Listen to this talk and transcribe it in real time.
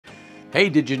Hey,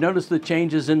 did you notice the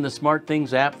changes in the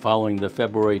SmartThings app following the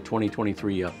February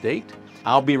 2023 update?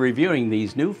 I'll be reviewing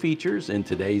these new features in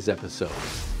today's episode.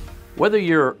 Whether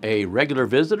you're a regular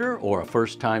visitor or a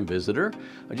first-time visitor,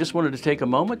 I just wanted to take a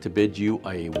moment to bid you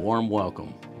a warm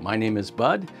welcome. My name is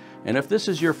Bud, and if this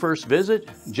is your first visit,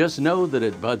 just know that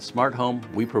at Bud Smart Home,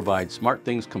 we provide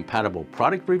SmartThings compatible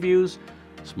product reviews,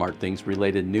 SmartThings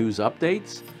related news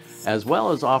updates, as well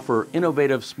as offer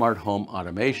innovative smart home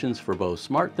automations for both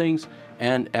SmartThings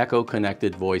and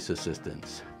Echo-connected voice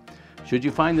assistants. Should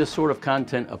you find this sort of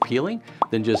content appealing,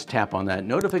 then just tap on that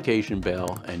notification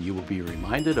bell and you will be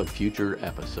reminded of future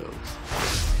episodes.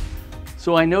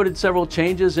 So I noted several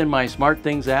changes in my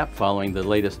SmartThings app following the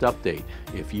latest update.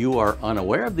 If you are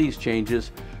unaware of these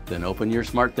changes, then open your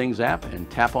SmartThings app and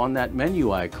tap on that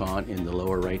menu icon in the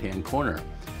lower right-hand corner.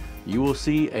 You will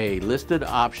see a listed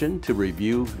option to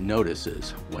review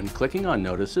notices. When clicking on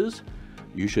notices,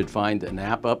 you should find an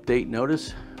app update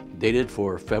notice dated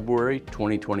for February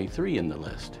 2023 in the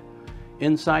list.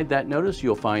 Inside that notice,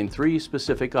 you'll find three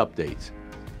specific updates.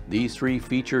 These three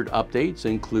featured updates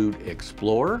include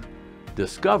Explorer,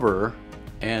 Discover,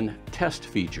 and Test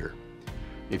feature.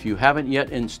 If you haven't yet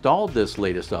installed this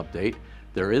latest update,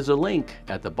 there is a link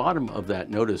at the bottom of that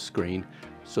notice screen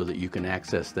so that you can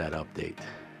access that update.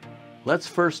 Let's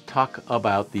first talk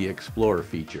about the Explorer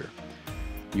feature.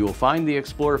 You will find the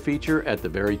Explorer feature at the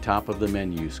very top of the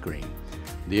menu screen.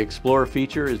 The Explorer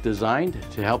feature is designed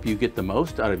to help you get the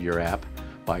most out of your app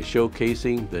by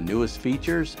showcasing the newest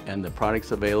features and the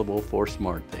products available for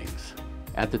SmartThings.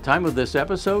 At the time of this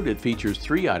episode, it features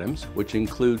three items, which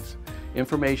includes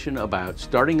information about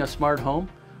starting a smart home,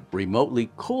 remotely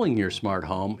cooling your smart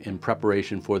home in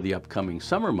preparation for the upcoming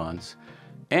summer months,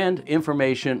 and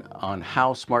information on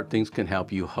how SmartThings can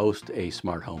help you host a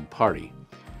smart home party.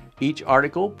 Each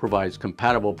article provides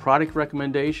compatible product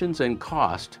recommendations and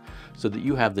cost so that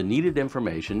you have the needed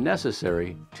information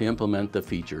necessary to implement the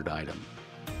featured item.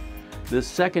 The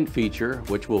second feature,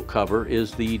 which we'll cover,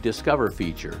 is the Discover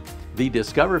feature. The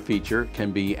Discover feature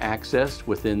can be accessed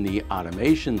within the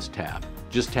Automations tab.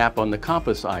 Just tap on the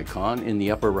compass icon in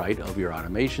the upper right of your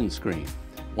automation screen.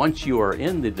 Once you are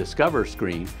in the Discover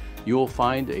screen, you will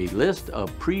find a list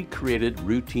of pre-created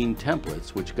routine templates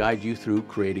which guide you through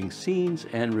creating scenes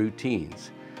and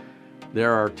routines.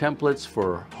 There are templates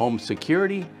for home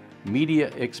security, media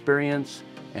experience,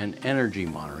 and energy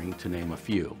monitoring, to name a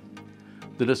few.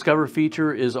 The Discover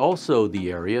feature is also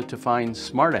the area to find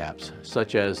smart apps,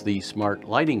 such as the Smart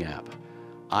Lighting app.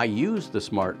 I use the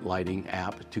Smart Lighting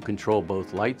app to control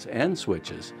both lights and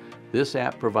switches. This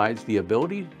app provides the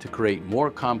ability to create more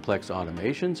complex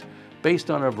automations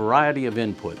based on a variety of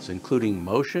inputs, including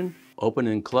motion, open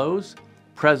and close,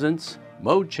 presence,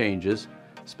 mode changes,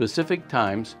 specific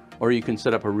times, or you can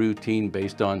set up a routine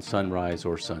based on sunrise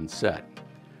or sunset.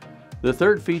 The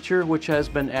third feature which has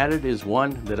been added is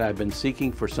one that I've been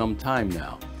seeking for some time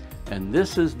now, and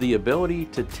this is the ability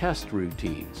to test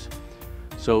routines.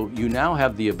 So you now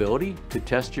have the ability to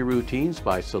test your routines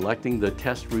by selecting the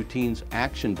Test Routines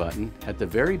action button at the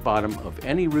very bottom of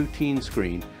any routine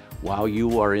screen while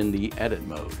you are in the edit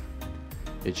mode.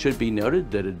 It should be noted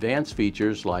that advanced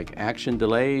features like action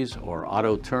delays or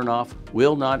auto turn-off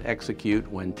will not execute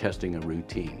when testing a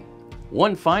routine.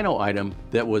 One final item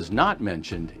that was not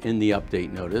mentioned in the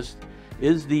update notice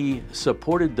is the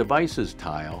Supported Devices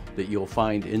tile that you'll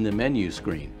find in the menu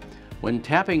screen. When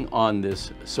tapping on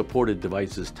this Supported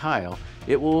Devices tile,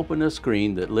 it will open a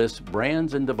screen that lists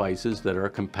brands and devices that are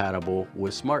compatible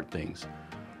with SmartThings.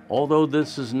 Although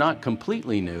this is not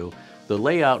completely new, the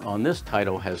layout on this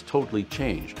title has totally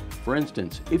changed. For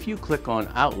instance, if you click on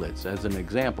Outlets as an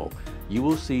example, you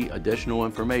will see additional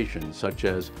information such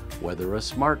as whether a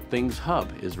SmartThings hub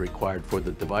is required for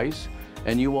the device,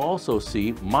 and you will also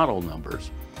see model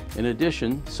numbers. In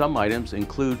addition, some items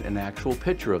include an actual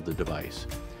picture of the device.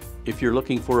 If you're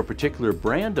looking for a particular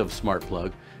brand of smart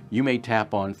plug, you may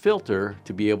tap on Filter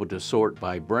to be able to sort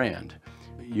by brand.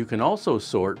 You can also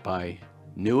sort by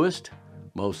newest,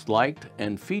 most liked,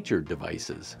 and featured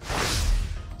devices.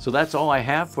 So that's all I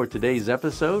have for today's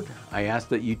episode. I ask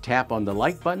that you tap on the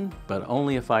like button, but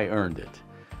only if I earned it.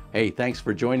 Hey, thanks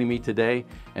for joining me today,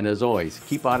 and as always,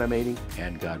 keep automating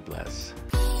and God bless.